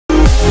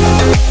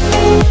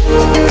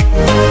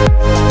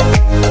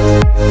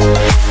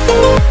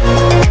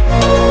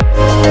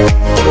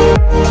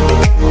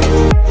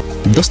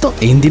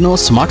इन दिनों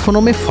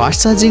स्मार्टफोनों में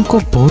fast charging को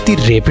बहुत ही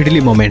रैपिडली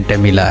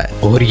मोमेंटम मिला है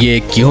और ये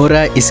क्यों हो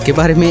रहा है इसके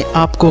बारे में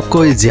आपको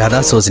कोई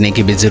ज्यादा सोचने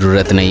की भी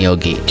जरूरत नहीं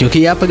होगी,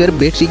 क्योंकि आप अगर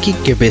बैटरी की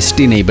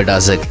कैपेसिटी नहीं बढ़ा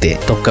सकते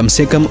तो कम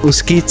से कम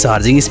उसकी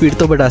चार्जिंग स्पीड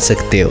तो बढ़ा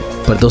सकते हो।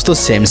 पर दोस्तों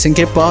सैमसंग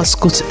के पास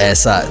कुछ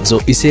ऐसा जो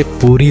इसे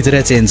पूरी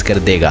तरह चेंज कर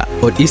देगा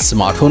और इस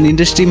स्मार्टफोन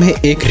इंडस्ट्री में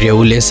एक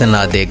रेवोल्यूशन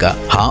ला देगा।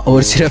 हाँ,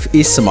 और सिर्फ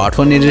इस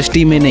स्मार्टफोन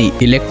इंडस्ट्री में नहीं,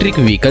 इलेक्ट्रिक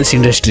व्हीकल्स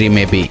इंडस्ट्री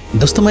में भी।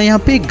 दोस्तों मैं यहाँ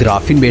पे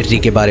ग्राफीन बैटरी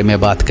के बारे में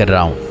बात कर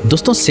रहा हूँ।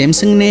 दोस्तों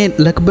सैमसंग ने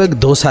लगभग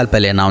 2 साल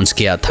पहले अनाउंस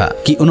किया था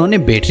कि उन्होंने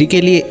बैटरी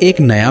के लिए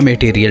एक नया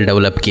मटेरियल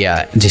डेवलप किया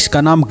है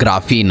जिसका नाम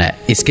ग्राफीन है।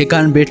 इसके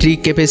कारण बैटरी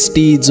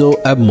कैपेसिटी जो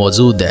अब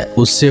मौजूद है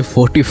उससे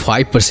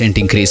 45%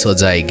 इंक्रीज हो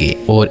जाएगी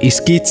और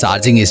इसकी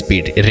charging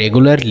speed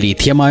regular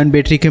lithium ion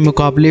battery के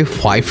मुकाबले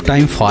 5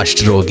 टाइम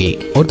फास्टर होगी।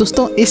 और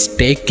दोस्तों इस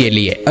टेक के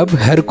लिए अब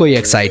हर कोई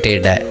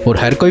एक्साइटेड है और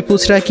हर कोई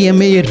पूछ रहा है कि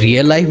हमें ये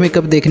रियल लाइफ में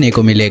कब देखने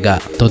को मिलेगा।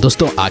 तो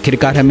दोस्तों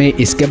आखिरकार हमें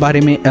इसके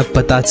बारे में अब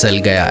पता चल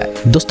गया है।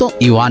 दोस्तों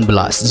इवान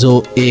ब्लास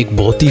जो एक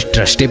बहुत ही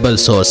ट्रस्टेबल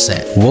सोर्स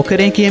है वो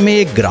करें कि हमें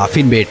एक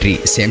ग्राफीन बैटरी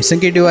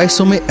सैमसंग के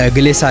डिवाइसों में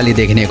अगले साल ही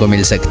देखने को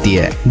मिल सकती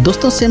है।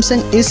 दोस्तों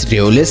सैमसंग इस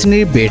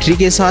रेवोल्यूशनरी बैटरी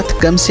के साथ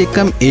कम से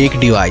कम एक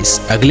डिवाइस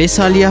अगले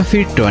साल या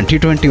फिर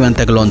 2021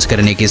 तक लॉन्च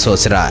करने की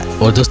सोच रहा है।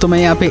 और दोस्तों मैं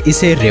यहाँ पे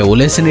इसे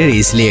रेवोल्यूशनरी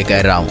इसलिए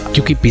कह रहा हूँ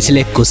क्योंकि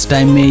पिछले कुछ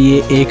टाइम में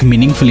ये एक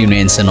मीनिंगफुल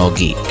इन्वेंशन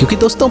होगी। क्योंकि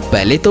दोस्तों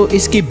पहले तो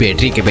इसकी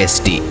बैटरी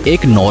कैपेसिटी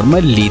एक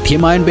नॉर्मल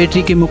लिथियम आयन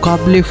बैटरी के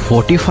मुकाबले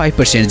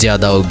 45%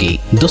 ज्यादा होगी।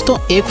 दोस्तों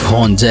एक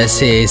फोन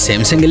जैसे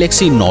सैमसंग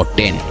गैलेक्सी नोट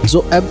 10 जो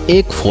अब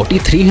एक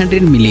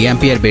 4300 मिली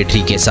एम्पियर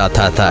बैटरी के साथ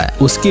आता है,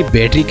 उसकी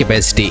बैटरी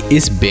कैपेसिटी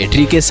इस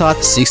बैटरी के साथ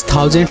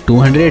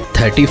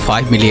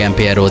 6235 मिली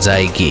एम्पियर हो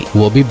जाएगी,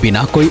 वो भी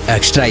बिना कोई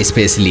एक्स्ट्रा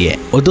स्पेस लिए।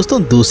 और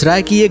दोस्तों दूसरा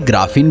है कि ये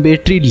graphene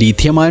battery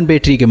lithium ion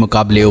battery के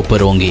मुकाबले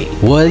ऊपर होंगी,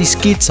 वो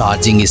इसकी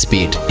चार्जिंग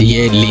स्पीड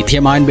ये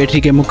लिथियम आयन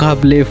बैटरी के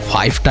मुकाबले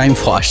 5 टाइम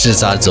फास्टर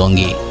चार्ज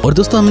होंगी। और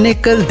दोस्तों हमने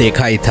कल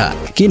देखा ही था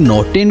कि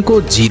नोट 10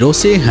 को 0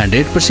 से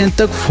 100%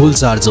 तक फुल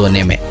चार्ज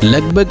होने में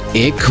लगभग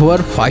 1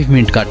 और 5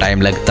 मिनट का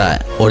टाइम लगता है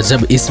और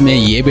जब इसमें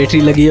ये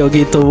बैटरी लगी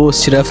होगी तो वो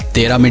सिर्फ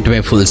 13 मिनट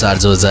में फुल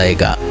चार्ज हो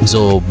जाएगा,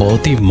 जो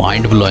बहुत ही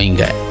माइंड ब्लोइंग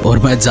है। और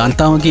मैं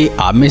जानता हूँ कि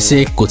आप में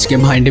से कुछ के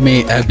माइंड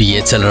में अब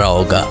ये चल रहा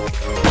होगा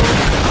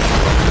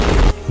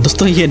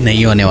दोस्तों ये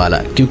नहीं होने वाला,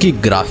 क्योंकि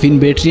ग्राफीन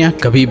बैटरियां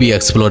कभी भी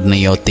एक्सप्लोड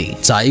नहीं होती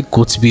चाहे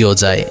कुछ भी हो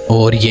जाए।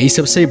 और यही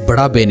सबसे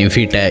बड़ा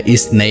बेनिफिट है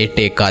इस नए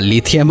टेक का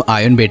लिथियम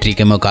आयन बैटरी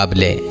के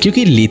मुकाबले,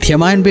 क्योंकि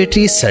lithium ion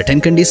battery certain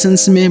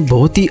conditions में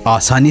बहुत ही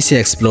आसानी से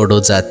एक्सप्लोड हो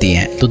जाती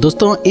हैं। तो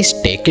दोस्तों इस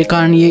टेक के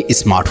कारण ये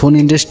स्मार्टफोन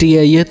इंडस्ट्री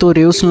है ये तो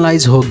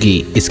रेवोल्यूशनलाइज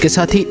होगी, इसके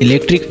साथ ही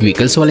इलेक्ट्रिक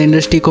व्हीकल्स वाली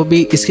इंडस्ट्री को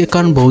भी इसके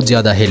कारण बहुत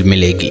ज्यादा हेल्प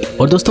मिलेगी।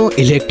 और दोस्तों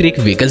इलेक्ट्रिक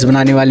व्हीकल्स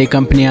बनाने वाली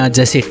कंपनियां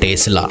जैसे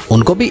टेस्ला,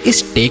 उनको भी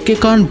इस टेक के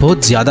कारण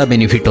बहुत ज्यादा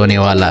बेनिफिट होने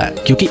वाला है,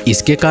 क्योंकि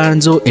इसके कारण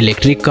जो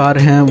इलेक्ट्रिक कार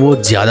हैं वो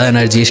ज्यादा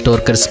एनर्जी स्टोर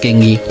कर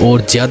सकेंगी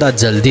और ज्यादा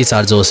जल्दी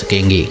चार्ज हो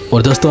सकेंगी।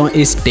 और दोस्तों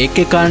इस टेक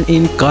के कारण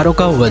इन कारों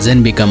का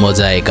वजन भी कम हो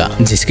जाएगा,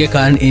 जिसके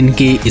कारण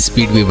इनकी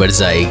स्पीड भी बढ़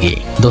जाएगी।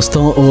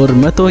 दोस्तों और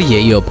मैं तो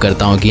यही होप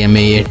करता हूँ कि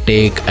हमें ये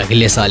टेक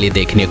अगले साल ही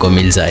देखने को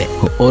मिल जाए।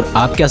 और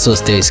आप क्या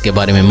सोचते हो इसके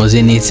बारे में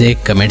मुझे नीचे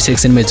कमेंट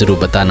सेक्शन में जरूर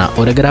बताना।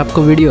 और अगर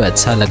आपको वीडियो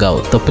अच्छा लगा हो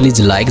तो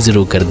प्लीज लाइक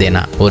जरूर कर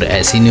देना और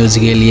ऐसी न्यूज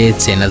के लिए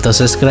चैनल तो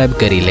सब्सक्राइब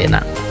कर ही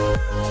लेना।